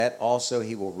that also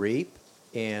he will reap.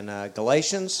 And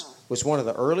Galatians was one of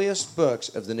the earliest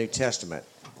books of the New Testament.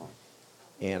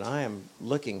 And I am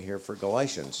looking here for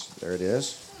Galatians. There it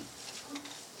is.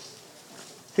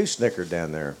 Who snickered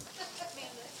down there?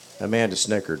 Amanda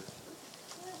snickered.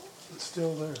 It's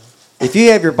still there. If you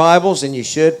have your Bibles, and you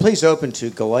should, please open to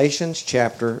Galatians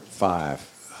chapter 5.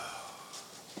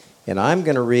 And I'm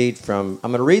going to read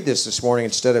this morning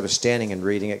instead of standing and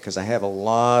reading it, because I have a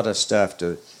lot of stuff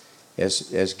to,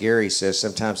 as Gary says,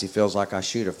 sometimes he feels like I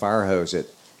shoot a fire hose at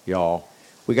y'all.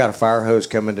 We got a fire hose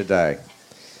coming today.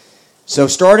 So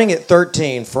starting at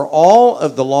 13, for all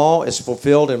of the law is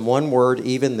fulfilled in one word,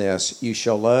 even this, you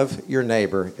shall love your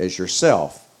neighbor as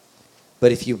yourself.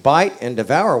 But if you bite and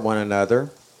devour one another,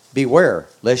 beware,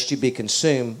 lest you be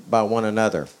consumed by one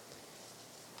another.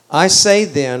 I say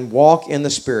then, walk in the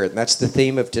Spirit. And that's the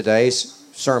theme of today's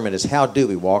sermon, is how do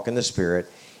we walk in the Spirit?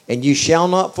 And you shall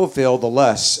not fulfill the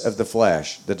lusts of the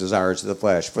flesh, the desires of the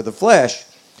flesh. For the flesh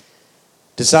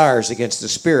desires against the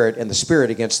Spirit, and the Spirit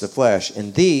against the flesh.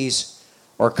 And these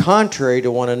are contrary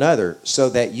to one another, so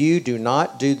that you do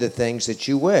not do the things that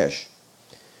you wish.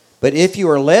 But if you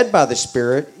are led by the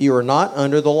Spirit, you are not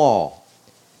under the law.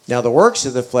 Now the works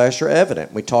of the flesh are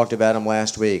evident. We talked about them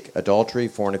last week. Adultery,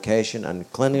 fornication,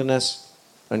 uncleanness,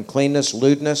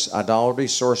 lewdness, idolatry,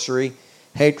 sorcery,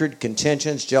 hatred,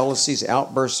 contentions, jealousies,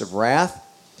 outbursts of wrath,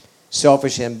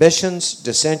 selfish ambitions,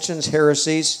 dissensions,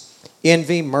 heresies,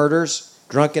 envy, murders,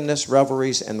 drunkenness,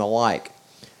 revelries, and the like,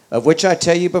 of which I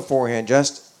tell you beforehand,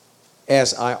 just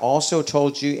as I also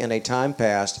told you in a time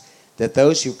past, that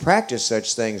those who practice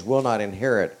such things will not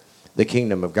inherit the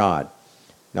kingdom of God.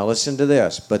 Now listen to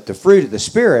this. But the fruit of the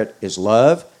Spirit is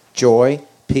love, joy,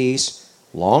 peace,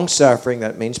 long-suffering,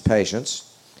 that means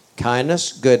patience,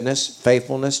 kindness, goodness,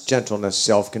 faithfulness, gentleness,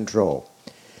 self-control.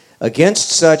 Against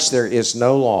such there is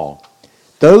no law.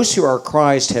 Those who are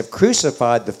Christ have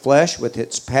crucified the flesh with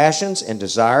its passions and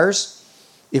desires.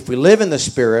 If we live in the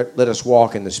Spirit, let us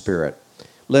walk in the Spirit.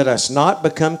 Let us not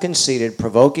become conceited,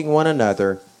 provoking one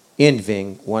another,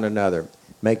 envying one another.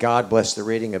 May God bless the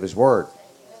reading of His Word.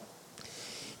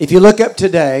 If you look up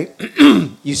today,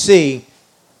 you see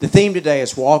the theme today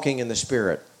is walking in the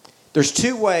Spirit. There's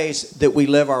two ways that we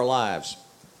live our lives.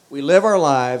 We live our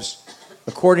lives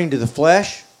according to the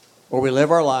flesh, or we live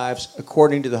our lives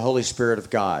according to the Holy Spirit of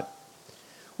God.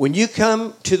 When you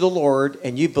come to the Lord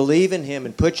and you believe in Him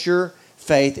and put your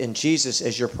faith in Jesus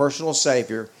as your personal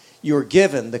Savior, you are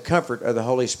given the comfort of the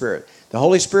Holy Spirit. The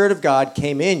Holy Spirit of God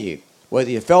came in you. Whether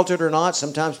you felt it or not,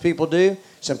 sometimes people do,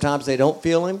 sometimes they don't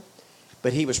feel Him.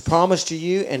 But He was promised to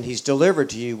you and He's delivered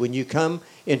to you when you come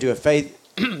into a faith,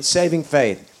 saving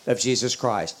faith of Jesus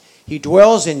Christ. He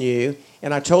dwells in you,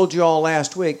 and I told you all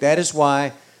last week, that is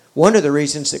why one of the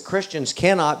reasons that Christians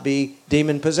cannot be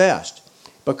demon-possessed,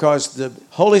 because the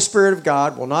Holy Spirit of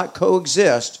God will not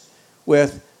coexist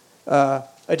with a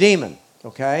demon,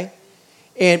 okay?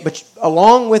 But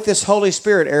along with this Holy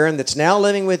Spirit, Aaron, that's now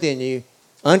living within you,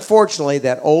 unfortunately,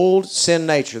 that old sin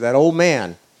nature, that old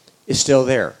man, is still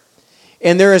there.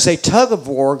 And there is a tug of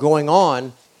war going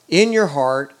on in your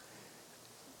heart,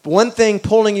 one thing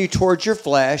pulling you towards your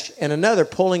flesh and another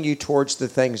pulling you towards the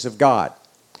things of God.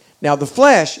 Now, the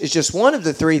flesh is just one of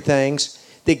the three things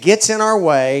that gets in our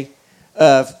way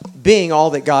of being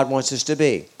all that God wants us to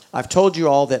be. I've told you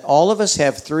all that all of us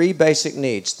have three basic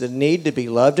needs: the need to be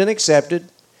loved and accepted,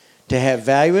 to have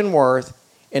value and worth,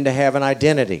 and to have an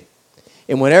identity.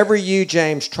 And whenever you,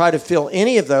 James, try to fill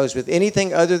any of those with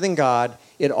anything other than God,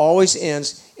 it always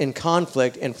ends in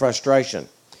conflict and frustration.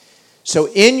 So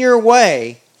in your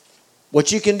way,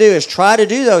 what you can do is try to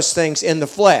do those things in the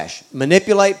flesh.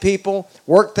 Manipulate people,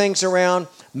 work things around,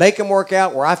 make them work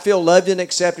out where I feel loved and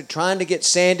accepted, trying to get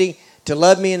Sandy to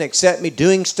love me and accept me,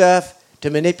 doing stuff to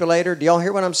manipulate her. Do y'all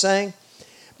hear what I'm saying?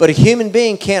 But a human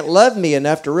being can't love me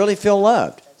enough to really feel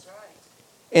loved. That's right.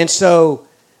 And so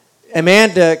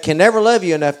Amanda can never love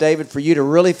you enough, David, for you to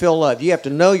really feel loved. You have to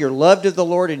know you're loved of the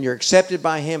Lord and you're accepted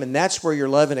by Him, and that's where your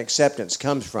love and acceptance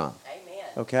comes from. Amen.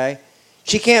 Okay?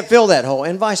 She can't fill that hole,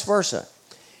 and vice versa.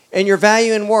 And your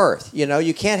value and worth. You know,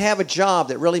 you can't have a job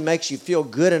that really makes you feel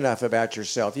good enough about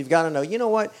yourself. You've got to know, you know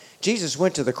what? Jesus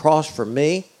went to the cross for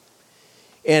me,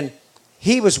 and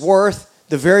He was worth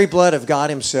the very blood of God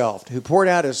Himself, who poured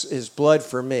out His blood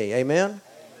for me. Amen?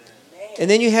 And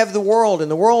then you have the world,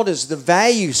 and the world is the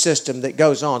value system that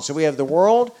goes on. So we have the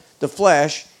world, the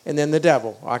flesh, and then the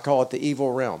devil. I call it the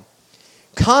evil realm.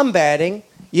 Combating,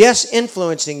 yes,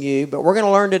 influencing you, but we're going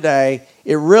to learn today,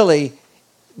 it really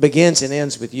begins and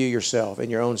ends with you yourself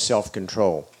and your own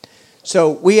self-control.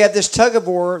 So we have this tug of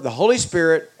war, the Holy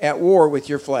Spirit at war with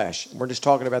your flesh. We're just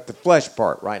talking about the flesh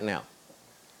part right now.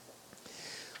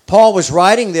 Paul was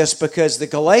writing this because the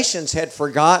Galatians had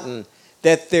forgotten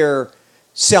that their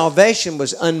salvation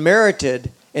was unmerited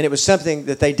and it was something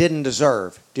that they didn't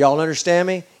deserve. Do y'all understand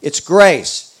me? It's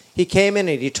grace. He came in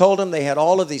and he told them they had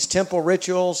all of these temple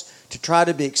rituals to try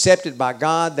to be accepted by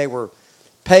God. They were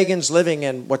pagans living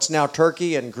in what's now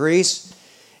Turkey and Greece.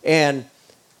 And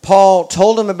Paul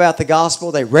told them about the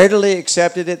gospel. They readily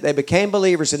accepted it. They became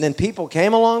believers. And then people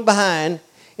came along behind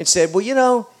and said, well, you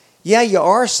know, yeah, you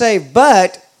are saved,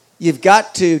 but you've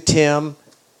got to, Tim.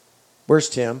 Where's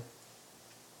Tim?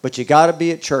 But you got to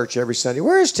be at church every Sunday.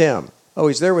 Where is Tim? Oh,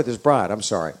 he's there with his bride. I'm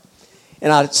sorry.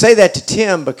 And I say that to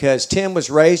Tim because Tim was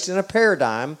raised in a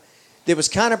paradigm that was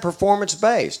kind of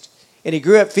performance-based. And he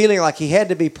grew up feeling like he had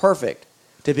to be perfect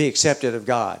to be accepted of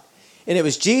God. And it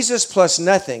was Jesus plus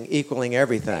nothing equaling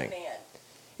everything. Amen.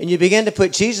 And you begin to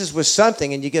put Jesus with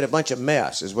something and you get a bunch of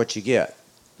mess is what you get.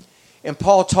 And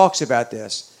Paul talks about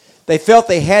this. They felt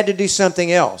they had to do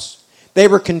something else. They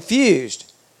were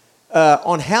confused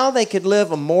on how they could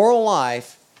live a moral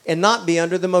life and not be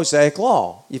under the Mosaic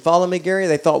Law. You follow me, Gary?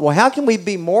 They thought, well, how can we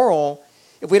be moral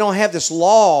if we don't have this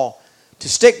law to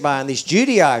stick by? And these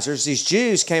Judaizers, these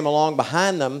Jews came along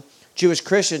behind them, Jewish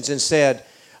Christians, and said,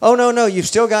 oh, no, you've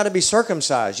still got to be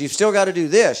circumcised. You've still got to do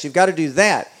this. You've got to do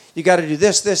that. You've got to do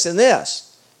this, this, and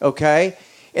this. Okay?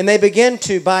 And they began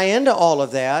to buy into all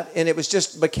of that, and it was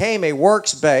just became a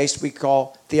works-based, we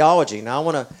call theology. Now, I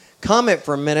want to comment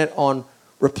for a minute on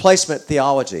replacement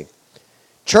theology.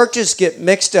 Churches get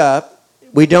mixed up,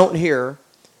 we don't hear,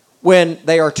 when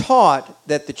they are taught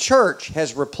that the church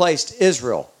has replaced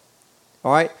Israel.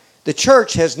 All right? The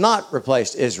church has not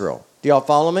replaced Israel. Do y'all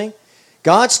follow me?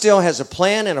 God still has a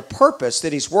plan and a purpose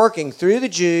that he's working through the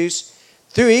Jews,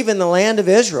 through even the land of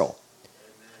Israel.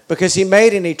 Because he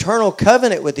made an eternal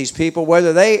covenant with these people,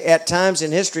 whether they at times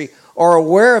in history are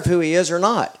aware of who he is or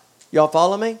not. Y'all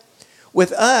follow me?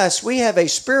 With us, we have a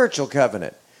spiritual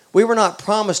covenant. We were not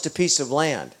promised a piece of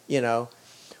land, you know.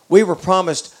 We were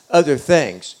promised other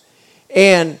things.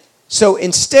 And so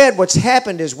instead what's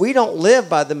happened is we don't live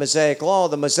by the Mosaic Law.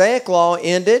 The Mosaic Law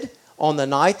ended on the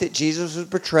night that Jesus was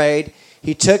betrayed.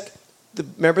 He took,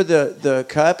 the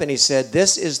cup and he said,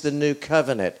 this is the new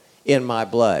covenant in my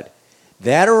blood.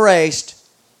 That erased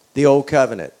the old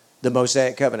covenant, the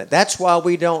Mosaic covenant. That's why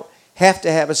we don't have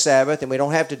to have a Sabbath and we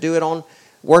don't have to do it on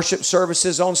worship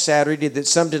services on Saturday that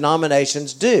some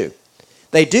denominations do.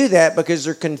 They do that because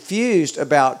they're confused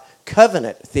about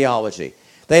covenant theology.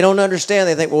 They don't understand.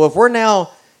 They think, well, if we're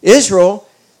now Israel,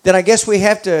 then I guess we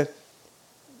have to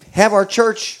have our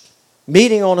church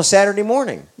meeting on a Saturday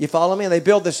morning. You follow me? And they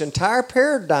build this entire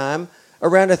paradigm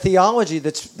around a theology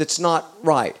that's not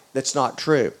right, that's not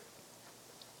true.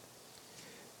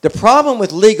 The problem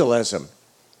with legalism,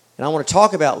 and I want to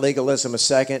talk about legalism a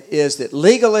second, is that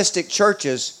legalistic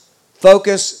churches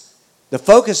the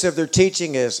focus of their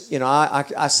teaching is, you know,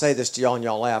 I say this to y'all and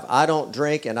y'all laugh, I don't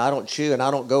drink and I don't chew and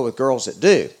I don't go with girls that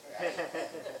do.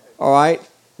 All right?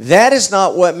 That is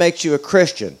not what makes you a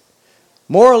Christian.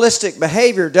 Moralistic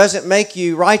behavior doesn't make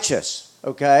you righteous,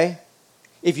 okay?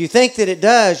 If you think that it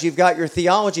does, you've got your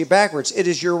theology backwards. It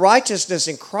is your righteousness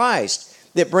in Christ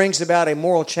that brings about a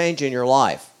moral change in your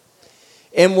life.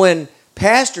 And when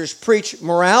pastors preach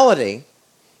morality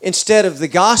instead of the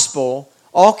gospel,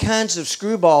 all kinds of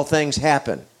screwball things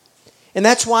happen. And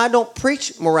that's why I don't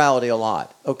preach morality a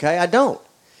lot, okay? I don't.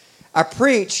 I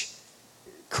preach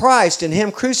Christ and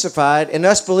him crucified and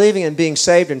us believing in being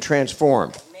saved and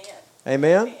transformed.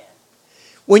 Amen? Amen?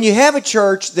 When you have a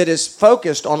church that is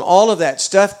focused on all of that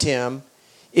stuff, Tim,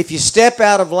 if you step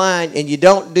out of line and you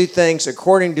don't do things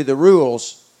according to the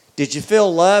rules, did you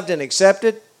feel loved and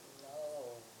accepted?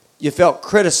 You felt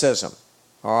criticism,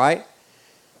 all right?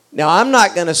 Now, I'm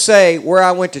not going to say where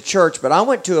I went to church, but I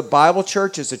went to a Bible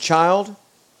church as a child,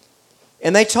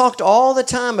 and they talked all the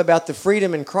time about the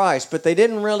freedom in Christ, but they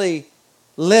didn't really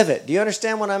live it. Do you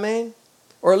understand what I mean?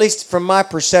 Or at least from my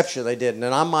perception, they didn't,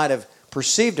 and I might have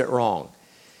perceived it wrong.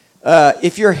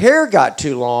 If your hair got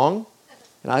too long,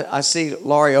 and I see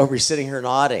Laurie over sitting here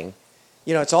nodding,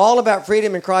 you know, it's all about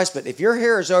freedom in Christ, but if your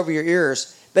hair is over your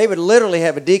ears, they would literally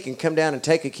have a deacon come down and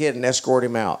take a kid and escort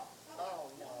him out.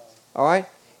 All right?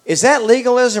 Is that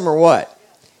legalism or what?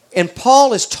 And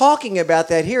Paul is talking about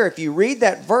that here. If you read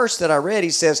that verse that I read, he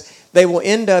says, they will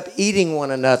end up eating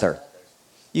one another.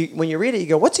 When you read it, you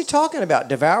go, what's he talking about?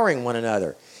 Devouring one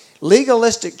another.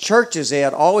 Legalistic churches,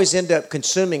 Ed, always end up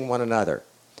consuming one another.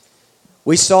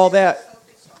 We saw that.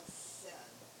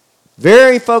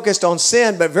 Very focused on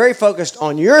sin, but very focused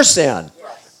on your sin.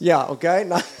 Yeah, okay?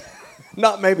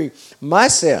 Not maybe my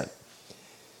sin.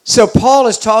 So Paul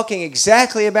is talking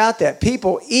exactly about that.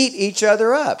 People eat each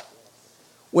other up.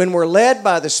 When we're led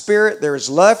by the Spirit, there is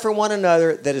love for one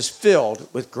another that is filled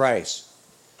with grace.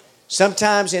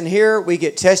 Sometimes in here, we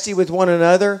get testy with one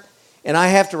another, and I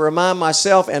have to remind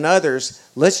myself and others,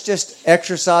 let's just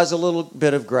exercise a little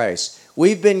bit of grace.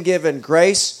 We've been given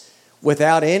grace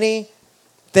without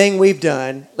anything we've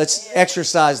done. Let's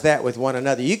exercise that with one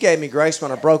another. You gave me grace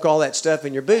when I broke all that stuff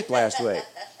in your booth last week.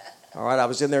 All right, I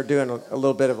was in there doing a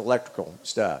little bit of electrical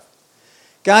stuff.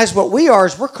 Guys, what we are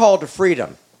is we're called to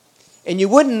freedom. And you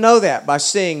wouldn't know that by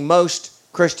seeing most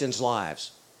Christians'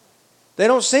 lives. They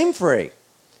don't seem free.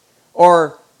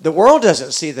 Or the world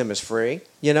doesn't see them as free,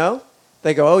 you know.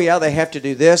 They go, oh yeah, they have to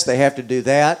do this, they have to do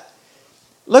that.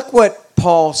 Look what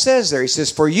Paul says there. He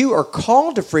says, for you are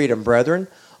called to freedom, brethren,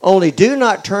 only do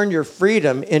not turn your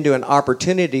freedom into an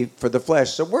opportunity for the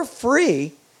flesh. So we're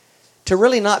free to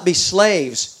really not be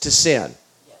slaves to sin.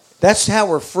 That's how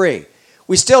we're free.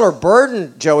 We still are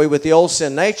burdened, Joey, with the old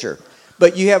sin nature.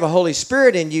 But you have a Holy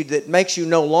Spirit in you that makes you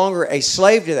no longer a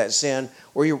slave to that sin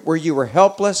where you were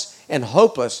helpless and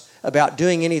hopeless about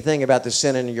doing anything about the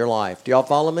sin in your life. Do y'all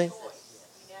follow me?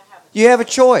 You have a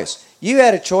choice. You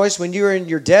had a choice when you were in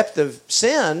your depth of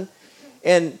sin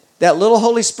and that little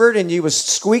Holy Spirit in you was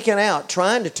squeaking out,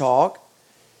 trying to talk.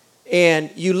 And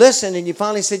you listened and you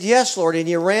finally said, yes, Lord, and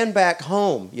you ran back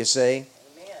home, you see.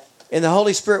 Amen. And the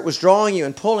Holy Spirit was drawing you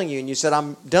and pulling you, and you said,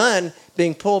 I'm done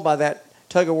being pulled by that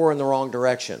tug of war in the wrong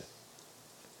direction.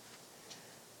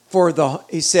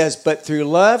 He says, but through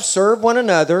love serve one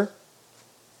another.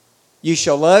 You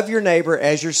shall love your neighbor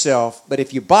as yourself. But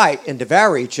if you bite and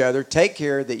devour each other, take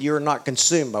care that you are not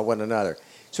consumed by one another.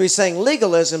 So he's saying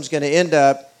legalism is going to end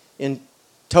up in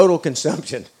total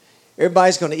consumption.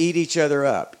 Everybody's going to eat each other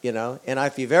up, you know. And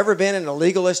if you've ever been in a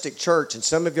legalistic church, and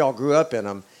some of y'all grew up in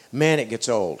them, man, it gets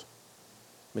old. I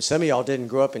mean, some of y'all didn't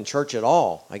grow up in church at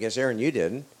all. I guess, Aaron, you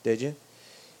didn't, did you?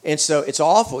 And so it's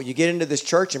awful. You get into this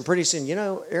church and pretty soon, you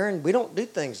know, Aaron, we don't do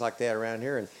things like that around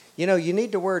here. And, you know, you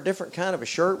need to wear a different kind of a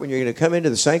shirt when you're going to come into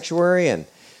the sanctuary and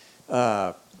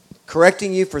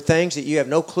correcting you for things that you have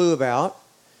no clue about.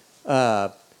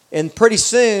 And pretty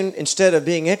soon, instead of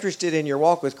being interested in your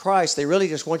walk with Christ, they really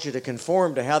just want you to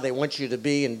conform to how they want you to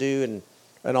be and do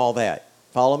and all that.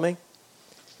 Follow me?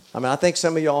 I mean, I think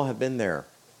some of y'all have been there.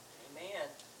 Amen.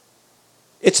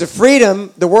 It's a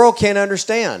freedom the world can't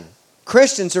understand.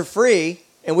 Christians are free,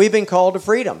 and we've been called to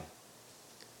freedom.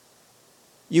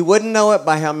 You wouldn't know it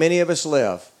by how many of us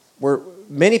live.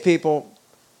 Many people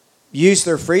use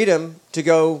their freedom to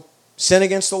go sin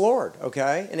against the Lord,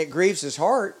 okay? And it grieves his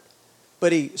heart,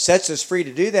 but he sets us free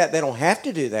to do that. They don't have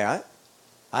to do that.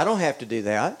 I don't have to do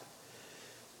that.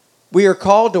 We are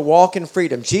called to walk in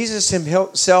freedom. Jesus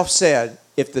himself said,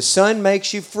 if the Son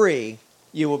makes you free,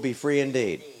 you will be free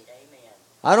indeed.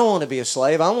 I don't want to be a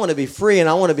slave. I want to be free, and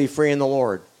I want to be free in the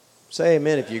Lord. Say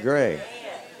amen if you agree.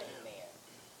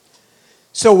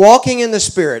 So walking in the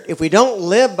Spirit, if we don't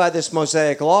live by this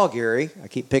Mosaic Law, Gary, I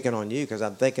keep picking on you because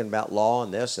I'm thinking about law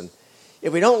and this, and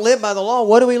if we don't live by the law,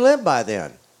 what do we live by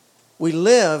then? We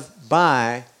live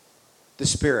by the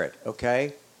Spirit,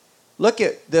 okay? Look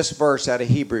at this verse out of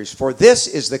Hebrews. For this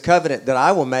is the covenant that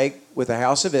I will make with the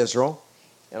house of Israel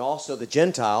and also the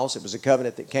Gentiles. It was a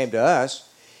covenant that came to us.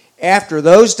 After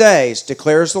those days,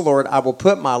 declares the Lord, I will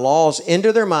put my laws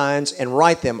into their minds and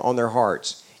write them on their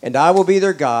hearts. And I will be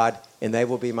their God, and they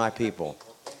will be my people.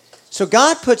 So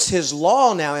God puts his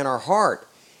law now in our heart.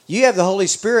 You have the Holy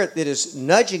Spirit that is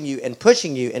nudging you and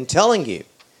pushing you and telling you.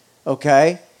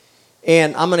 Okay?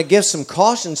 And I'm going to give some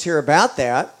cautions here about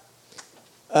that.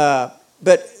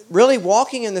 But really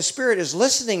walking in the Spirit is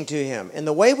listening to him. And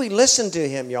the way we listen to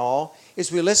him, y'all,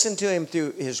 is we listen to him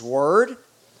through his word.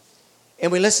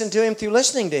 And we listen to him through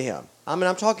listening to him. I mean,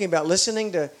 I'm talking about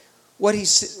listening to what he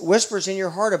whispers in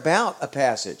your heart about a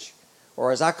passage.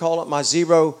 Or as I call it, my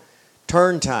zero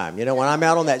turn time. You know, when I'm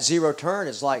out on that zero turn,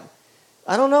 it's like,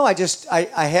 I don't know,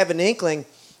 I have an inkling,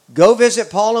 go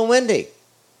visit Paul and Wendy.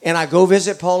 And I go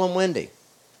visit Paul and Wendy.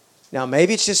 Now,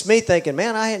 maybe it's just me thinking,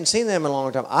 man, I hadn't seen them in a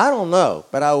long time. I don't know,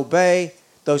 but I obey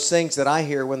those things that I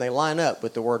hear when they line up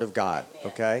with the Word of God,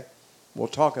 okay? We'll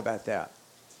talk about that.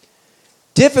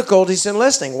 Difficulties in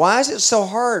listening. Why is it so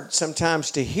hard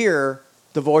sometimes to hear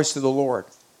the voice of the Lord?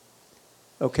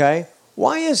 Okay?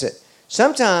 Why is it?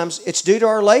 Sometimes it's due to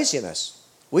our laziness.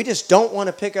 We just don't want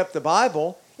to pick up the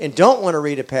Bible and don't want to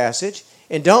read a passage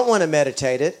and don't want to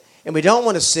meditate it and we don't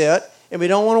want to sit and we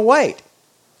don't want to wait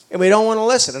and we don't want to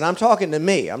listen. And I'm talking to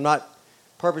me. I'm not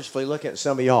purposefully looking at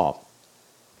some of y'all.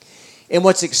 And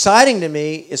what's exciting to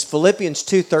me is Philippians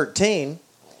 2:13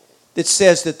 that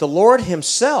says that the Lord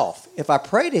himself, if I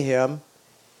pray to him,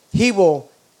 he will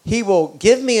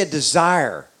give me a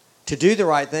desire to do the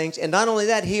right things. And not only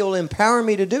that, He will empower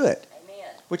me to do it,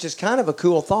 which is kind of a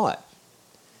cool thought.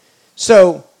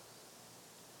 So,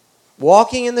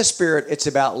 walking in the Spirit, it's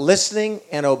about listening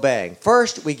and obeying.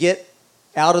 First, we get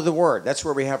out of the Word. That's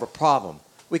where we have a problem.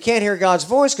 We can't hear God's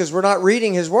voice because we're not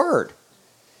reading His Word.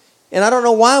 And I don't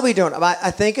know why we don't.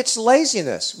 I think it's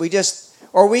laziness. We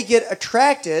get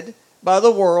attracted by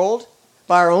the world,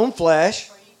 by our own flesh.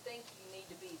 Or you think you need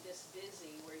to be this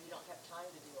busy where you don't have time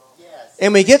to do all that. Yes.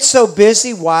 And we get so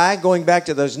busy, why? Going back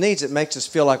to those needs, it makes us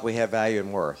feel like we have value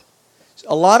and worth.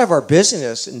 A lot of our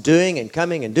busyness and doing and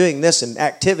coming and doing this and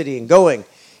activity and going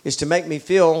is to make me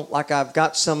feel like I've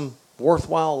got some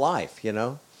worthwhile life, you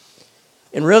know.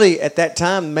 And really, at that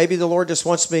time, maybe the Lord just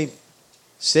wants me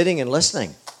sitting and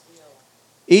listening.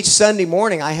 Each Sunday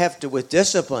morning, I have to, with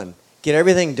discipline, get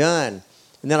everything done.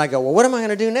 And then I go, well, what am I going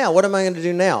to do now? What am I going to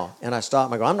do now? And I stop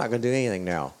and I go, I'm not going to do anything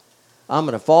now. I'm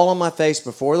going to fall on my face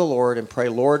before the Lord and pray,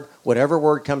 Lord, whatever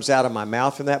word comes out of my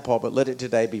mouth from that pulpit, let it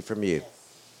today be from you.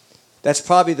 That's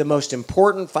probably the most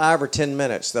important 5 or 10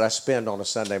 minutes that I spend on a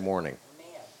Sunday morning.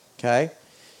 Okay?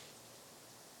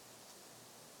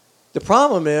 The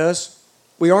problem is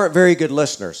we aren't very good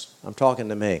listeners. I'm talking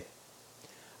to me.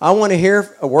 I want to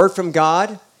hear a word from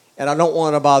God, and I don't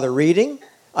want to bother reading.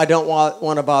 I don't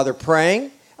want to bother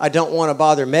praying. I don't want to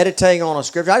bother meditating on a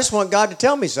scripture. I just want God to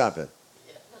tell me something.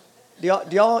 Do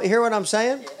y'all hear what I'm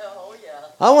saying? Oh, yeah.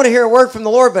 I want to hear a word from the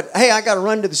Lord, but hey, I got to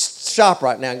run to the shop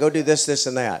right now and go do this, this,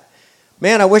 and that.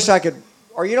 Man, I wish I could,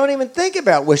 or you don't even think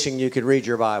about wishing you could read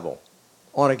your Bible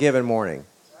on a given morning.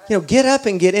 You know, get up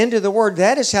and get into the Word.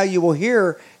 That is how you will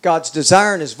hear God's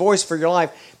desire and His voice for your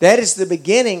life. That is the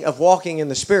beginning of walking in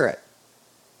the Spirit.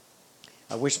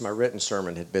 I wish my written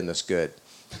sermon had been this good.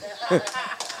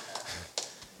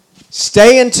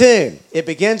 Stay in tune. It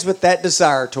begins with that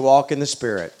desire to walk in the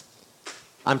Spirit.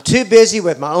 I'm too busy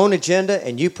with my own agenda,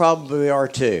 and you probably are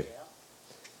too.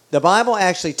 The Bible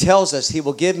actually tells us He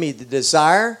will give me the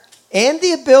desire and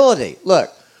the ability.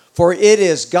 Look, for it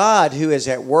is God who is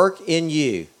at work in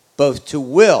you, both to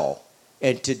will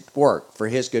and to work for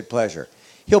His good pleasure.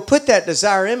 He'll put that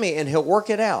desire in me and He'll work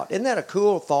it out. Isn't that a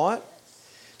cool thought?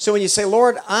 So when you say,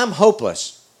 Lord, I'm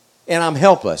hopeless and I'm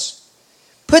helpless,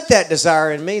 put that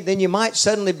desire in me, then you might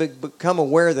suddenly become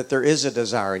aware that there is a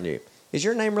desire in you. Is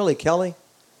your name really Kelly?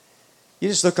 You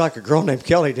just look like a girl named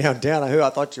Kelly downtown. Who I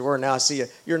thought you were. Now I see you.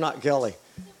 You're not Kelly.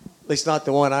 At least not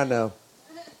the one I know.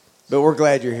 But we're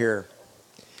glad you're here.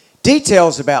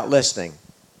 Details about listening.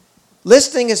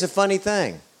 Listening is a funny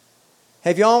thing.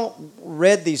 Have y'all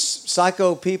read these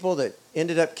psycho people that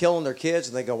ended up killing their kids?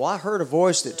 And they go, well, I heard a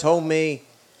voice that told me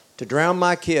to drown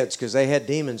my kids because they had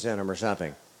demons in them or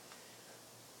something.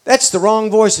 That's the wrong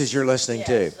voices you're listening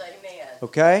to. Amen.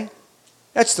 Okay?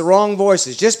 That's the wrong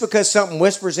voices. Just because something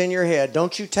whispers in your head,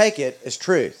 don't you take it as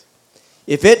truth.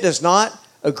 If it does not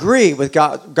agree with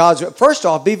God's... First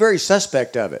off, be very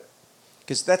suspect of it.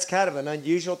 Because that's kind of an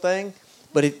unusual thing.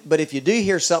 But if you do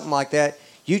hear something like that,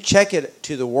 you check it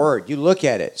to the Word. You look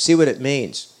at it. See what it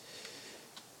means.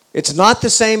 It's not the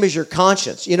same as your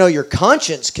conscience. You know, your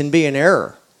conscience can be in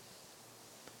error.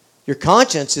 Your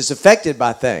conscience is affected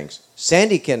by things.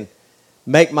 Sandy can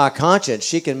make my conscience.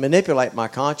 She can manipulate my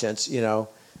conscience. You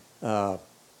know,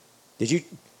 did you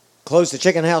close the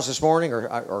chicken house this morning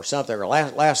or something, or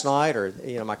last night, or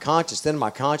you know, my conscience. Then my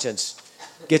conscience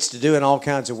gets to doing all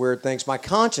kinds of weird things. My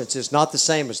conscience is not the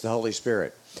same as the Holy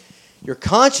Spirit. Your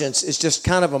conscience is just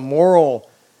kind of a moral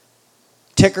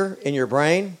ticker in your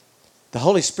brain. The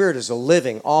Holy Spirit is a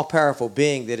living, all-powerful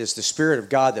being that is the Spirit of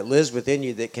God that lives within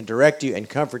you, that can direct you and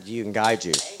comfort you and guide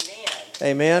you. Amen.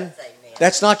 Amen? Yes, amen.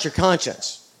 That's not your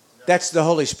conscience. That's the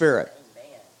Holy Spirit.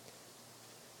 Amen.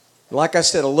 Like I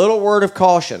said, a little word of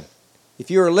caution.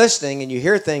 If you are listening and you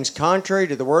hear things contrary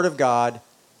to the Word of God,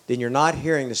 then you're not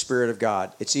hearing the Spirit of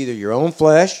God. It's either your own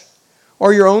flesh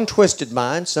or your own twisted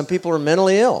mind. Some people are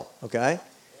mentally ill, okay?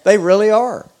 They really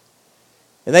are.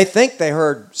 And they think they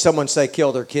heard someone say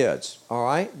kill their kids, all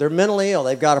right? They're mentally ill.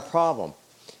 They've got a problem.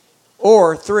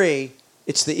 Or 3,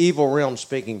 it's the evil realm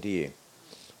speaking to you.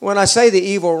 When I say the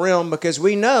evil realm, because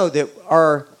we know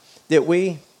that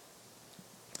we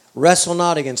wrestle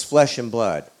not against flesh and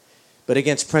blood, but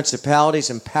against principalities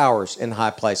and powers in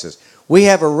high places. We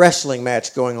have a wrestling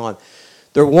match going on.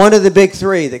 They're one of the big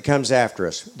 3 that comes after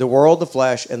us. The world, the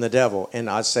flesh, and the devil. And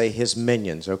I'd say his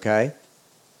minions, okay?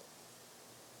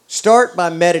 Start by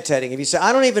meditating. If you say,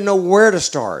 I don't even know where to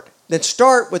start, then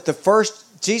start with the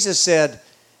first. Jesus said,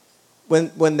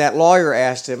 when that lawyer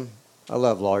asked him, I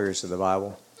love lawyers in the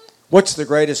Bible, what's the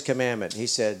greatest commandment? He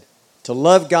said, to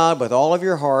love God with all of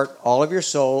your heart, all of your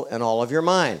soul, and all of your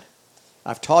mind.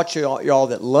 I've taught you all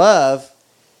that love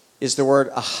is the word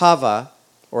ahava,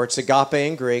 or it's agape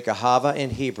in Greek, ahava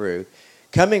in Hebrew,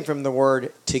 coming from the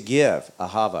word to give,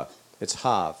 ahava. It's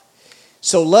hav.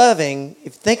 So loving,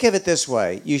 think of it this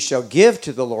way. You shall give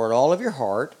to the Lord all of your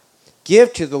heart,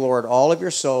 give to the Lord all of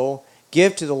your soul,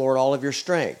 give to the Lord all of your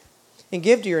strength, and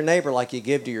give to your neighbor like you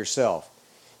give to yourself.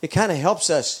 It kind of helps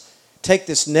us take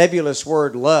this nebulous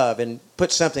word love and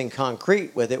put something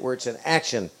concrete with it where it's an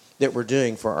action that we're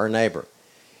doing for our neighbor.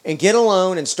 And get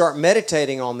alone and start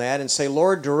meditating on that and say,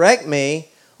 Lord, direct me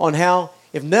on how,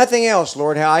 if nothing else,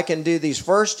 Lord, how I can do these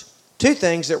first two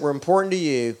things that were important to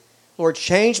you. Lord,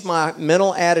 change my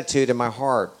mental attitude and my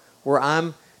heart where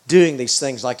I'm doing these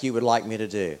things like you would like me to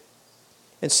do.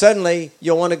 And suddenly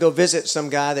you'll want to go visit some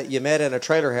guy that you met in a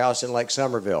trailer house in Lake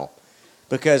Somerville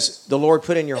because the Lord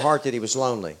put in your heart that he was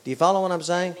lonely. Do you follow what I'm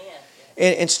saying?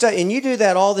 And you do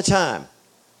that all the time.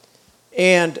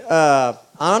 And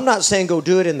I'm not saying go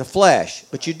do it in the flesh,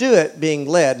 but you do it being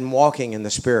led and walking in the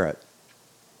Spirit.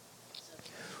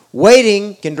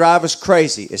 Waiting can drive us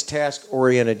crazy as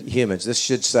task-oriented humans. This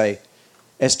should say,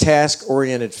 as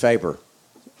task-oriented favor.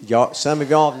 Some of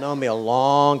y'all have known me a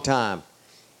long time,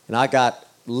 and I got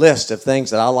a list of things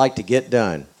that I like to get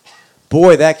done.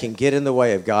 Boy, that can get in the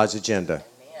way of God's agenda.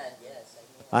 Amen. Yes,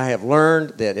 amen. I have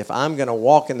learned that if I'm going to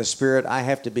walk in the Spirit, I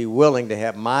have to be willing to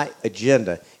have my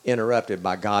agenda interrupted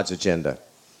by God's agenda.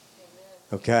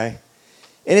 Okay?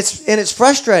 And it's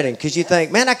frustrating because you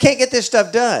think, man, I can't get this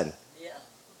stuff done. Yeah.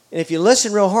 And if you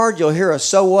listen real hard, you'll hear a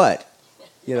so what,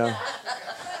 you know.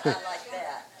 I like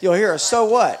that. You'll hear a so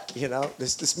what, you know.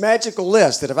 This magical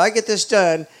list that if I get this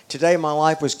done, today my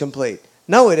life was complete.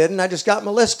 No, it didn't. I just got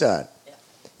my list done. Yeah.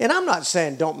 And I'm not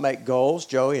saying don't make goals,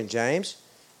 Joey and James.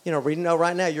 You know, we know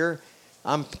right now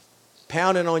I'm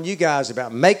pounding on you guys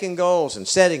about making goals and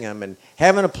setting them and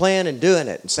having a plan and doing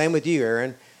it. And same with you,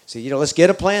 Aaron. So, let's get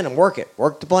a plan and work it.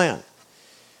 Work the plan.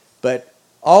 But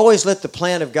always let the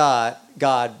plan of God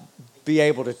be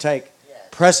able to take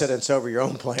precedence over your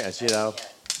own plans,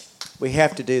 We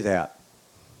have to do that.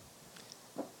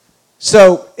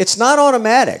 So, it's not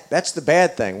automatic. That's the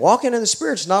bad thing. Walking in the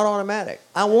Spirit's not automatic.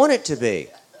 I want it to be.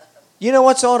 You know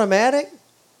what's automatic?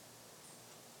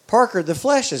 Parker, the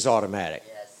flesh is automatic.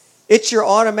 It's your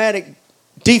automatic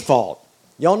default.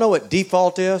 Y'all know what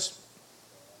default is?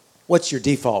 What's your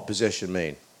default position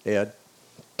mean, Ed?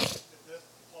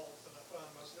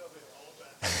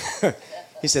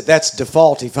 He said that's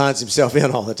default he finds himself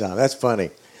in all the time. That's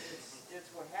funny.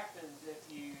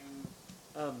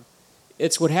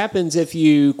 It's what happens if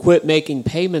you quit making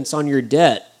payments on your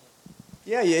debt.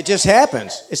 Yeah, it just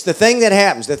happens. It's the thing that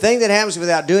happens. The thing that happens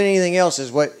without doing anything else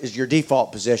is what is your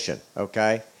default position,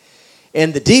 okay?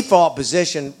 And the default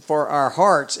position for our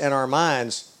hearts and our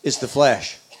minds is the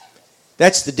flesh.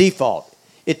 That's the default.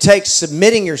 It takes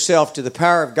submitting yourself to the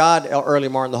power of God early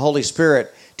morning, the Holy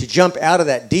Spirit, to jump out of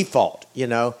that default,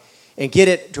 and get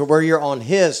it to where you're on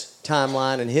His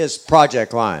timeline and His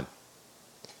project line.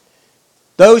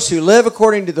 Those who live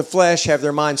according to the flesh have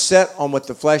their mind set on what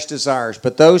the flesh desires,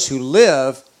 but those who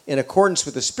live in accordance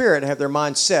with the Spirit have their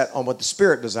mind set on what the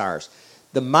Spirit desires.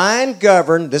 The mind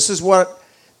governed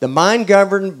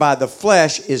by the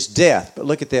flesh is death. But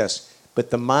look at this. But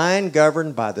the mind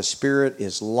governed by the Spirit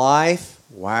is life,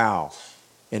 wow,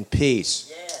 and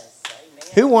peace. Yes, amen.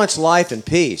 Who wants life and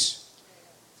peace?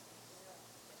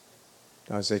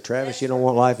 I say, Travis, you don't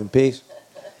want life and peace?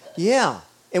 Yeah.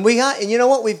 And you know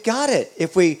what? We've got it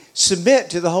if we submit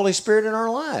to the Holy Spirit in our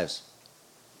lives.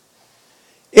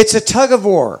 It's a tug of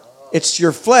war. It's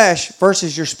your flesh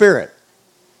versus your spirit.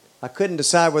 I couldn't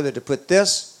decide whether to put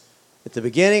this at the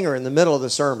beginning or in the middle of the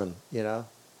sermon, But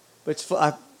it's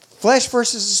flesh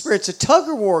versus the spirit. It's a tug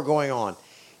of war going on.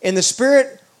 And the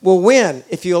Spirit will win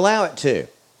if you allow it to.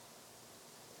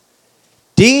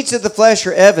 Deeds of the flesh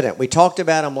are evident. We talked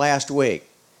about them last week.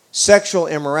 Sexual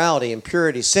immorality,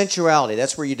 impurity, sensuality.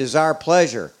 That's where you desire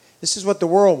pleasure. This is what the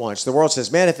world wants. The world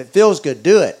says, man, if it feels good,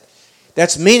 do it.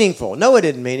 That's meaningful. No, it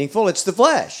isn't meaningful. It's the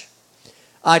flesh.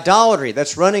 Idolatry.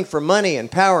 That's running for money and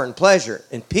power and pleasure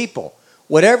and people.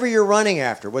 Whatever you're running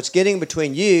after, what's getting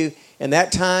between you and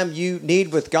that time you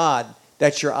need with God,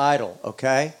 that's your idol,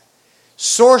 okay?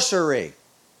 Sorcery.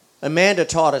 Amanda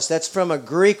taught us, that's from a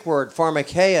Greek word,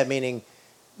 pharmakeia, meaning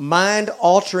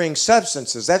mind-altering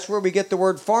substances. That's where we get the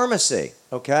word pharmacy,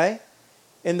 okay?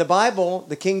 In the Bible,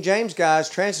 the King James guys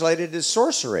translated it as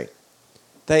sorcery.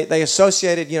 They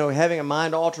associated, having a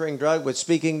mind-altering drug with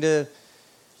speaking to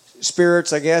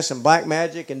spirits, I guess, and black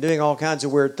magic and doing all kinds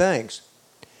of weird things.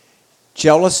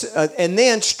 Jealous, and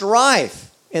then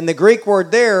strife. And the Greek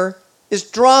word there is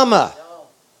drama.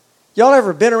 Y'all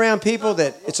ever been around people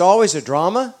that it's always a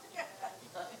drama?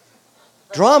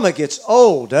 Drama gets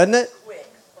old, doesn't it? Quick.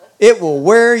 It will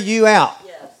wear you out.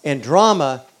 Yes. And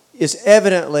drama is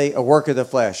evidently a work of the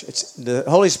flesh. The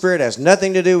Holy Spirit has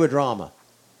nothing to do with drama.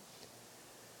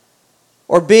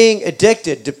 Or being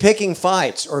addicted to picking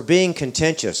fights or being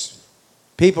contentious.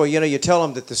 People, you tell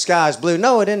them that the sky is blue.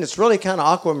 No, it isn't. It's really kind of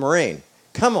aquamarine.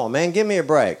 Come on, man, give me a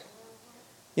break.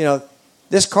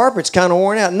 This carpet's kind of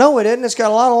worn out. No, it isn't. It's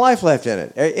got a lot of life left in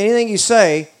it. Anything you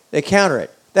say, they counter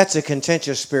it. That's a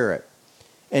contentious spirit.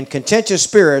 And contentious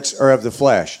spirits are of the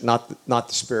flesh, not the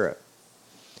spirit.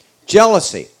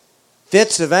 Jealousy,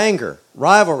 fits of anger,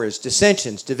 rivalries,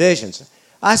 dissensions, divisions.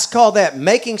 I call that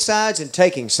making sides and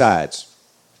taking sides.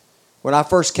 When I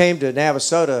first came to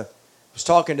Navasota, I was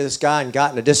talking to this guy and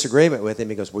got in a disagreement with him.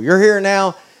 He goes, well, you're here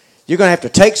now. You're going to have to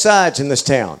take sides in this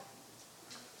town.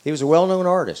 He was a well-known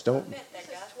artist. I met that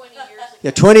guy 20 years ago.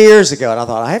 Yeah, 20 years ago. And I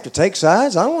thought, I have to take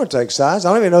sides? I don't want to take sides.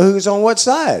 I don't even know who's on what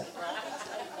side.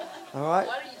 All right?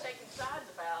 What are you taking sides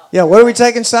about? Yeah, what are we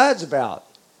taking sides about?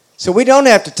 So we don't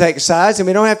have to take sides and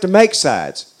we don't have to make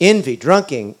sides. Envy,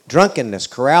 drunkenness,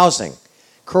 carousing.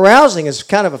 Carousing is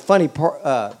kind of a funny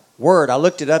word. I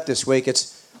looked it up this week.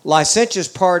 It's licentious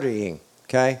partying,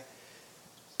 okay?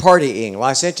 Partying.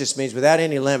 Licentious means without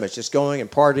any limits, just going and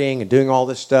partying and doing all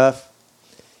this stuff.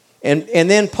 And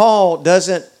then Paul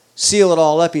doesn't seal it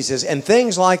all up. He says, and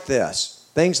things like this,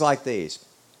 things like these.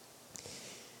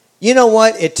 You know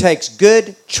what? It takes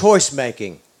good choice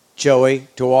making, Joey,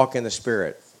 to walk in the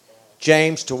Spirit.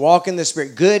 James, to walk in the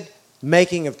Spirit. Good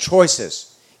making of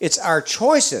choices. It's our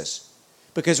choices.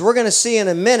 Because we're going to see in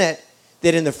a minute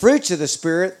that in the fruits of the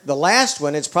Spirit, the last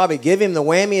one, it's probably give him the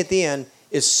whammy at the end,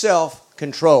 is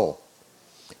self-control.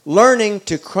 Learning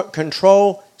to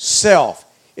control self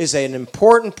is an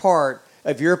important part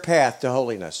of your path to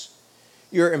holiness.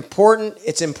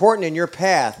 It's important in your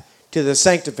path to the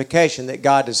sanctification that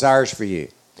God desires for you.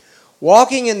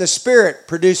 Walking in the Spirit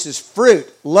produces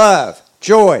fruit, love,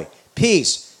 joy,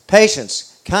 peace,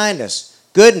 patience, kindness,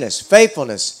 goodness,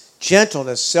 faithfulness,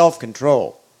 gentleness,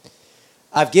 self-control.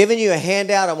 I've given you a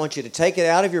handout. I want you to take it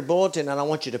out of your bulletin and I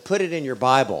want you to put it in your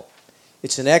Bible.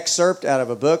 It's an excerpt out of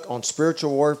a book on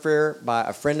spiritual warfare by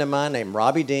a friend of mine named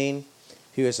Robbie Dean,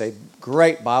 who is a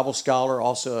great Bible scholar.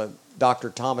 Also, Dr.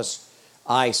 Thomas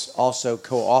Ice also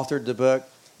co-authored the book.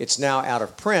 It's now out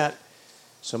of print.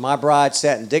 So my bride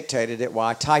sat and dictated it while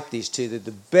I typed these two. They're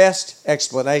the best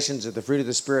explanations of the fruit of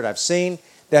the Spirit I've seen.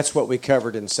 That's what we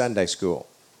covered in Sunday school.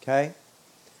 Okay?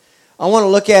 I want to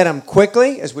look at them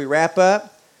quickly as we wrap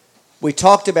up. We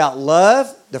talked about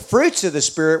love, the fruits of the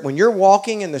Spirit. When you're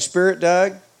walking in the Spirit,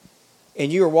 Doug,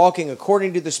 and you are walking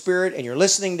according to the Spirit, and you're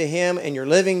listening to Him, and you're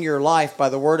living your life by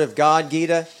the Word of God,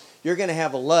 Gita, you're going to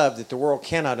have a love that the world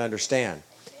cannot understand.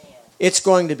 It's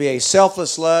going to be a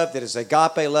selfless love that is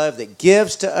agape love that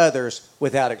gives to others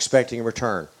without expecting a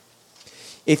return.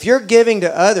 If you're giving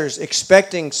to others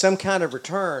expecting some kind of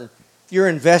return, you're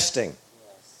investing.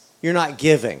 You're not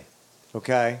giving,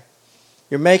 okay?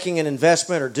 You're making an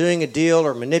investment or doing a deal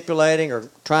or manipulating or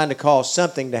trying to cause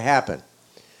something to happen.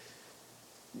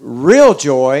 Real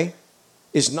joy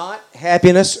is not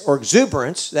happiness or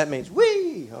exuberance. That means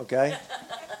wee, okay?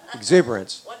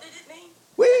 Exuberance. What did it mean?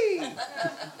 Wee.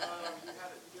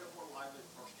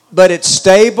 But it's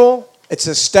stable. It's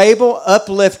a stable,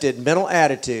 uplifted mental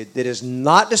attitude that is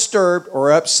not disturbed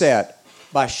or upset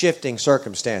by shifting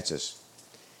circumstances.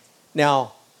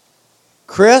 Now,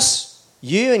 Chris,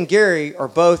 you and Gary are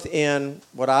both in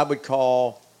what I would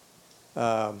call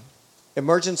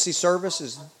emergency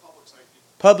services.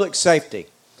 Public safety.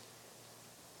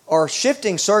 Are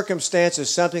shifting circumstances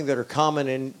something that are common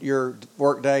in your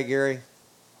workday, Gary?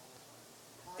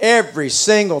 Every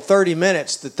single 30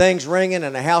 minutes, the thing's ringing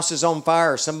and the house is on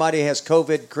fire or somebody has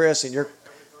COVID, Chris, and you're...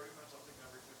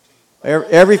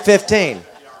 Every 15.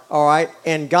 All right.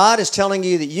 And God is telling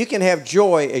you that you can have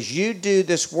joy as you do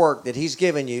this work that He's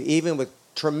given you, even with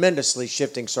tremendously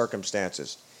shifting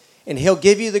circumstances. And He'll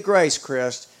give you the grace,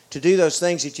 Chris, to do those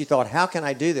things that you thought, how can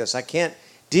I do this? I can't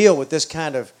deal with this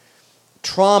kind of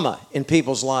trauma in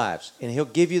people's lives. And He'll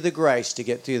give you the grace to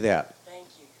get through that. Thank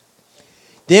you.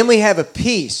 Then we have a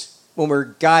peace when we're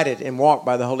guided and walked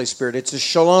by the Holy Spirit. It's a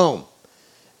shalom,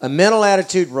 a mental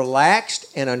attitude relaxed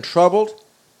and untroubled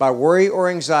by worry or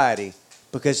anxiety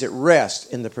because it rests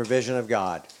in the provision of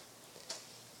God.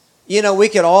 You know, we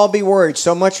could all be worried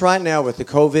so much right now with the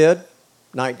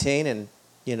COVID-19 and,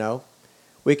 you know,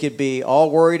 we could be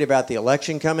all worried about the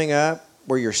election coming up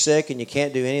where you're sick and you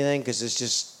can't do anything because it's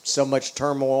just so much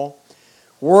turmoil.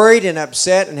 Worried and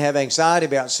upset and have anxiety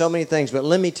about so many things. But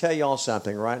let me tell you all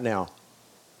something right now.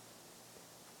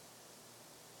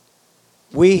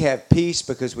 We have peace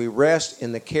because we rest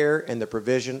in the care and the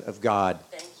provision of God.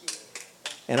 Thank you.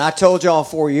 And I told y'all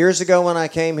 4 years ago when I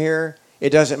came here, it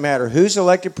doesn't matter who's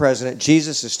elected president,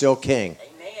 Jesus is still king.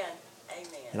 Amen. Amen.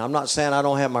 And I'm not saying I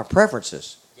don't have my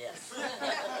preferences, Yes.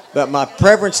 but my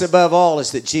preference above all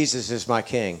is that Jesus is my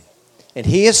king. And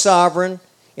he is sovereign,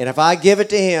 and if I give it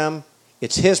to him,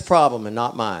 it's his problem and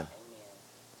not mine.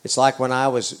 It's like when I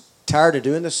was tired of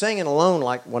doing the singing alone,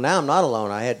 well, now I'm not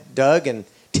alone. I had Doug and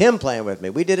Tim playing with me.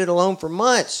 We did it alone for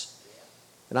months.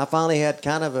 And I finally had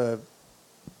kind of a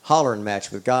hollering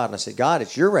match with God. And I said, God,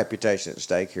 it's your reputation at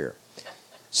stake here.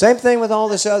 Same thing with all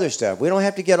this other stuff. We don't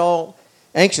have to get all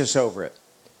anxious over it.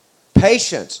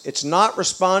 Patience. It's not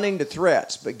responding to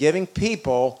threats, but giving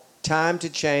people time to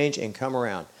change and come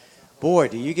around. Boy,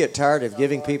 do you get tired of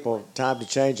giving people time to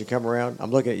change and come around? I'm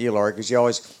looking at you, Laurie, because you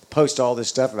always post all this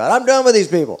stuff about, I'm done with these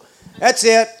people. That's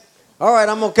it. All right,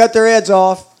 I'm going to cut their heads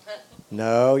off.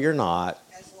 No, you're not.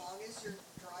 As long as you're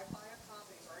drive by a cop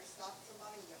and he's already stopped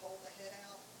somebody and you hold the head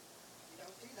out, you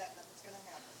don't do that, nothing's going to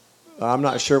happen. I'm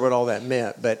not sure what all that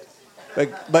meant,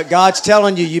 but God's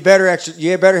telling you, you better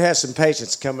have some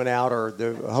patience coming out, or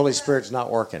the Holy Spirit's not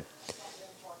working.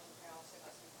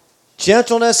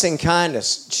 Gentleness and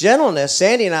kindness. Gentleness,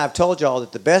 Sandy and I have told y'all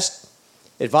that the best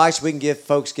advice we can give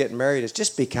folks getting married is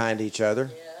just be kind to each other.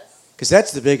 Yes. Because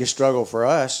that's the biggest struggle for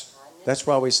us. That's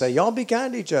why we say, y'all be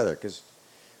kind to each other. Because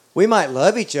we might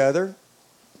love each other,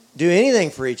 do anything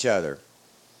for each other.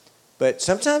 But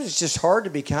sometimes it's just hard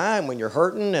to be kind when you're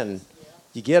hurting and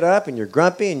you get up and you're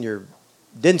grumpy and you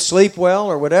didn't sleep well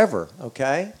or whatever,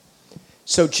 okay?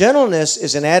 So gentleness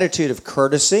is an attitude of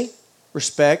courtesy,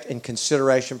 respect, and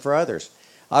consideration for others.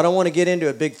 I don't want to get into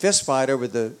a big fist fight over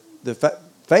the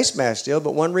face mask deal,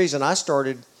 but one reason I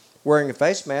started wearing a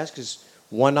face mask is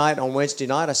one night on Wednesday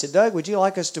night, I said, Doug, would you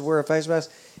like us to wear a face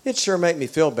mask? It sure make me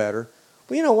feel better.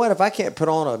 Well, you know what? If I can't put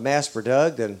on a mask for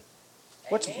Doug, then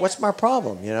what's my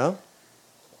problem, you know?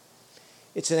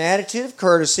 It's an attitude of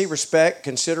courtesy, respect,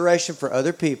 consideration for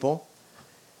other people.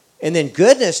 And then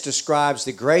goodness describes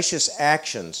the gracious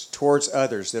actions towards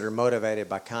others that are motivated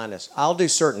by kindness. I'll do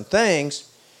certain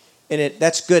things, and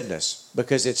that's goodness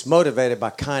because it's motivated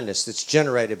by kindness that's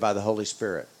generated by the Holy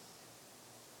Spirit.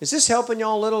 Is this helping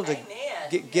y'all a little to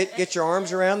get your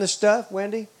arms around this stuff,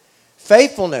 Wendy?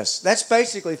 Faithfulness. That's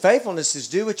basically faithfulness is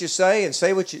do what you say and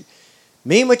say what you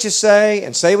mean what you say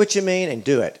and say what you mean and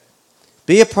do it.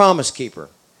 Be a promise keeper.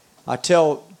 I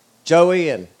tell Joey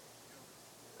and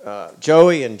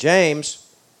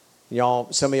James,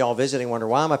 some of y'all visiting wonder,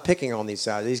 why am I picking on these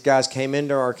guys? These guys came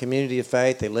into our community of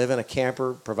faith. They live in a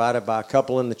camper provided by a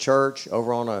couple in the church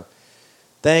over on a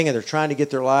thing, and they're trying to get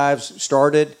their lives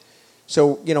started.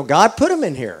 So, God put them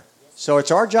in here. So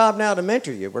it's our job now to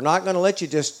mentor you. We're not going to let you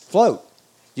just float.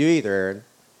 You either,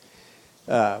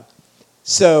 Aaron.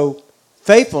 So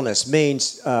faithfulness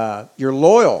means you're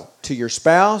loyal to your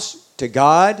spouse, to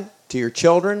God, to your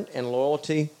children, and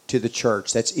loyalty to the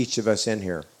church. That's each of us in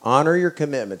here. Honor your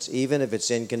commitments, even if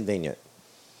it's inconvenient.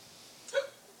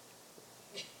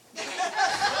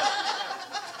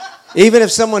 Even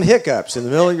if someone hiccups in the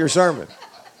middle of your sermon.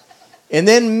 And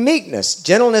then meekness.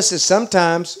 Gentleness is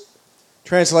sometimes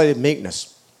translated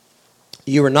meekness.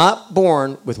 You were not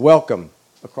born with welcome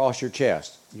across your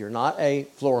chest. You're not a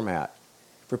floor mat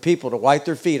for people to wipe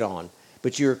their feet on.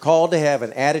 But you are called to have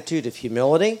an attitude of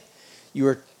humility. You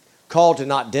are called to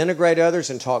not denigrate others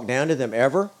and talk down to them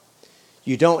ever.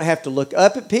 You don't have to look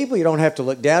up at people. You don't have to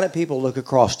look down at people. Look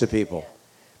across to people.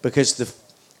 Because the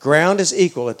ground is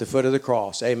equal at the foot of the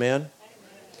cross. Amen?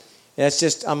 That's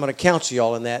just, I'm going to counsel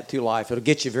y'all in that through life. It'll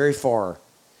get you very far.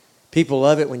 People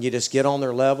love it when you just get on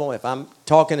their level. If I'm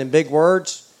talking in big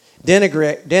words,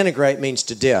 denigrate means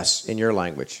to diss in your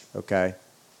language. Okay?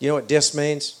 You know what diss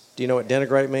means? Do you know what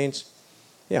denigrate means?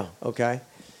 Yeah, okay.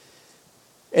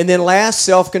 And then last,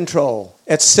 self-control.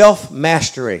 It's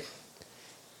self-mastery.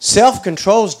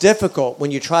 Self-control is difficult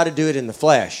when you try to do it in the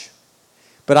flesh.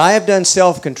 But I have done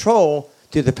self-control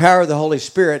through the power of the Holy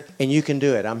Spirit, and you can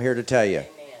do it. I'm here to tell you.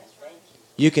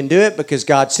 You can do it because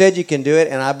God said you can do it,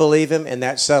 and I believe Him, and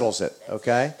that settles it,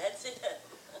 okay? That's it.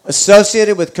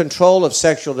 Associated with control of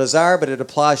sexual desire, but it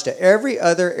applies to every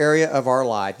other area of our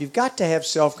life. You've got to have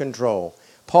self-control.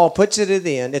 Paul puts it at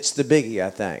the end. It's the biggie,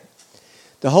 I think.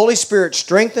 The Holy Spirit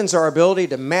strengthens our ability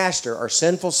to master our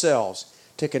sinful selves,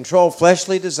 to control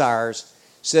fleshly desires,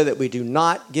 so that we do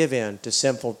not give in to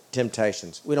sinful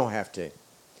temptations. We don't have to.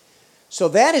 So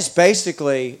that is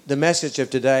basically the message of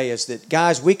today is that,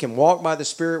 guys, we can walk by the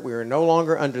Spirit. We are no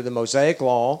longer under the Mosaic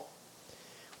Law.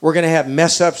 We're going to have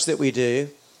mess-ups that we do.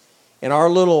 And our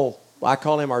little, I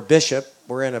call him our bishop,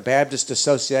 we're in a Baptist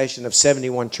association of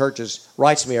 71 churches,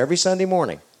 writes me every Sunday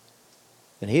morning.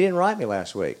 And he didn't write me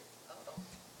last week.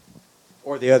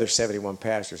 Or the other 71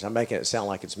 pastors. I'm making it sound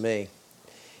like it's me.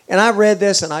 And I read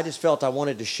this, and I just felt I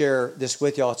wanted to share this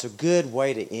with y'all. It's a good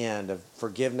way to end of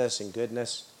forgiveness and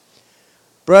goodness.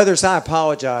 Brothers, I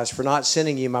apologize for not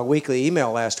sending you my weekly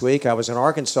email last week. I was in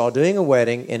Arkansas doing a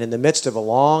wedding, and in the midst of a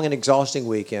long and exhausting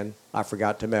weekend, I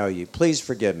forgot to mail you. Please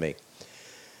forgive me.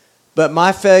 But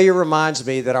my failure reminds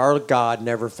me that our God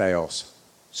never fails.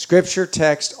 Scripture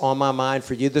text on my mind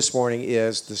for you this morning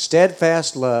is, the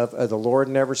steadfast love of the Lord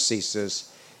never ceases.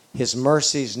 His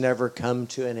mercies never come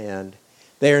to an end.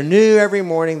 They are new every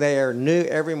morning. They are new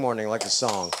every morning, like a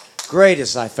song. Great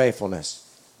is thy faithfulness.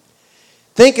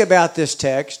 Think about this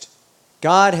text.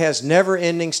 God has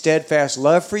never-ending, steadfast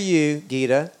love for you,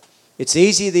 Gita. It's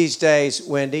easy these days,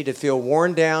 Wendy, to feel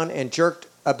worn down and jerked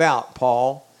about,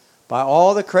 Paul, by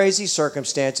all the crazy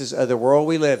circumstances of the world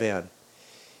we live in.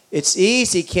 It's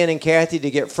easy, Ken and Kathy, to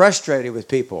get frustrated with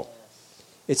people.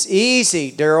 It's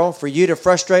easy, Daryl, for you to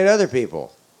frustrate other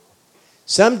people.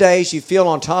 Some days you feel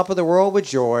on top of the world with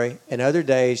joy, and other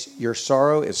days your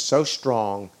sorrow is so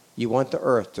strong you want the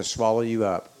earth to swallow you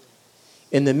up.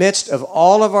 In the midst of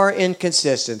all of our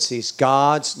inconsistencies,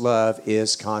 God's love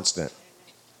is constant.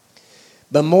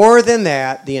 But more than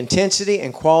that, the intensity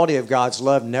and quality of God's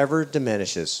love never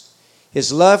diminishes.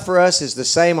 His love for us is the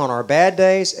same on our bad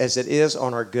days as it is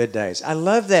on our good days. I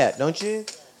love that, don't you?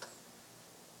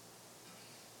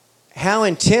 How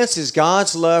intense is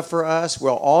God's love for us?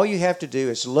 Well, all you have to do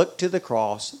is look to the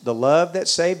cross. The love that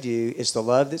saved you is the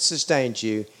love that sustains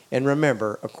you. And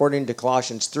remember, according to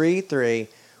Colossians 3:3,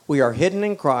 we are hidden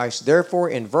in Christ. Therefore,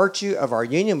 in virtue of our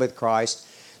union with Christ,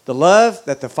 the love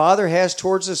that the Father has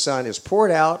towards the Son is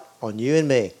poured out on you and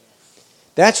me.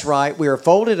 That's right. We are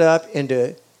folded up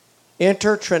into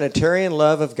inter-Trinitarian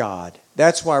love of God.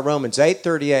 That's why Romans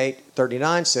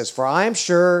 8:38-39 says, for I am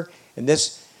sure, and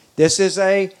this is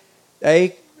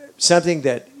something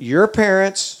that your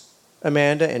parents,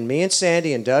 Amanda, and me and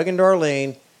Sandy and Doug and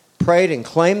Darlene prayed and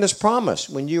claimed this promise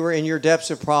when you were in your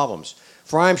depths of problems.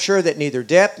 For I am sure that neither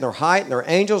depth, nor height, nor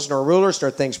angels, nor rulers,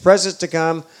 nor things present to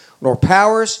come, nor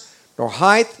powers, nor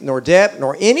height, nor depth,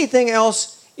 nor anything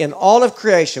else in all of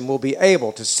creation will be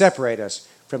able to separate us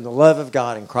from the love of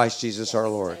God in Christ Jesus our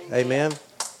Lord. Amen.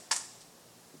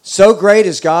 So great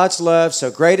is God's love, so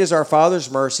great is our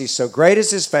Father's mercy, so great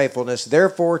is His faithfulness.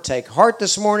 Therefore, take heart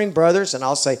this morning, brothers, and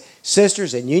I'll say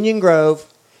sisters in Union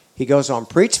Grove. He goes on,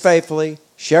 preach faithfully,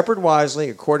 shepherd wisely,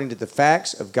 according to the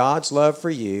facts of God's love for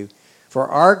you. For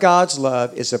our God's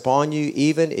love is upon you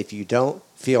even if you don't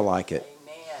feel like it.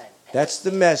 Amen. That's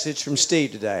the message from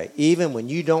Steve today. Even when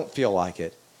you don't feel like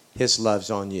it, His love's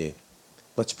on you.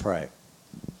 Let's pray.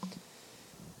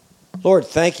 Lord,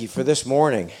 thank you for this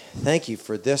morning. Thank you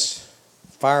for this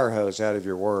fire hose out of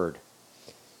your word.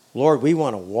 Lord, we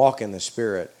want to walk in the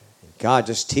Spirit. God,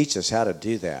 just teach us how to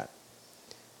do that.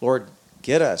 Lord,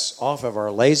 get us off of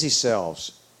our lazy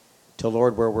selves to,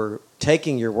 Lord, where we're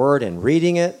taking your word and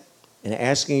reading it and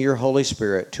asking your Holy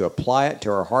Spirit to apply it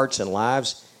to our hearts and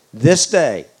lives this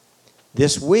day,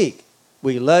 this week.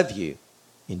 We love you.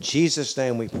 In Jesus'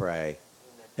 name we pray.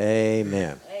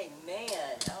 Amen. Amen.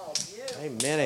 Oh, beautiful. Amen.